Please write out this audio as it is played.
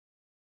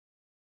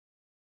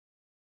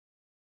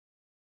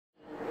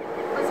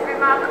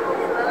remarkable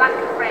for the lack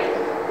of rain.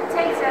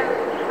 Potato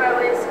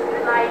growers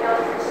relied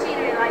on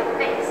machinery like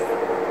this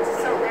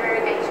to solve their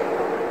irrigation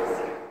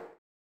problems.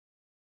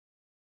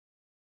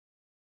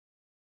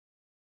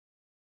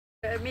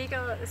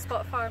 Amiga at the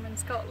Spot Farm in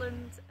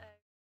Scotland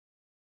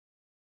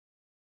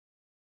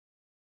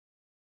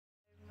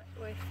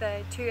with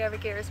 2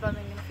 irrigators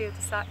running in the field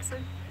to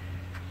Saxon.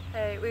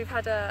 We've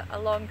had a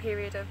long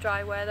period of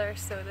dry weather,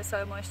 so the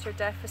soil moisture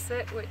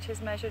deficit, which is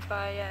measured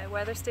by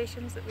weather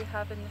stations that we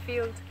have in the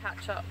field, to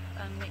catch up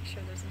and make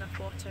sure there's enough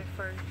water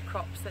for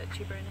crops at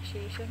tuber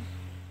initiation.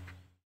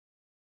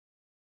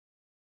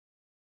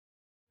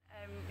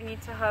 We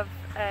need to have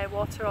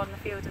water on the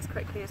field as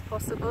quickly as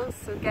possible,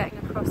 so getting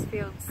across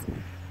fields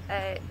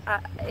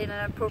in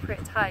an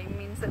appropriate time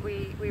means that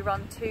we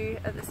run 2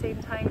 at the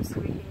same time,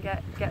 so we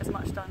can get as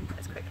much done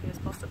as quickly as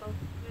possible.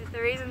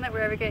 The reason that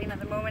we're irrigating at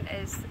the moment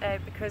is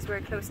because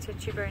we're close to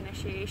tuber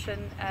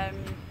initiation,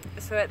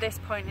 so at this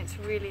point it's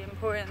really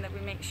important that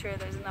we make sure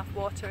there's enough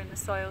water in the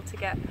soil to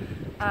get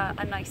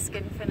a nice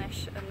skin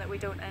finish and that we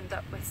don't end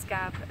up with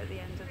scab at the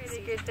end of the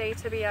season. It's a good day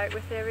to be out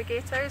with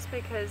irrigators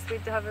because we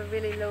have a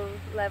really low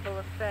level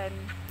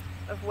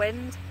of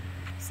wind.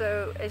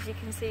 So as you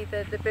can see,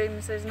 the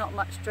booms, there's not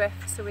much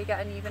drift, so we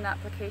get an even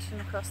application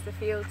across the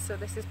field, so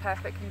this is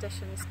perfect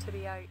conditions to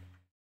be out.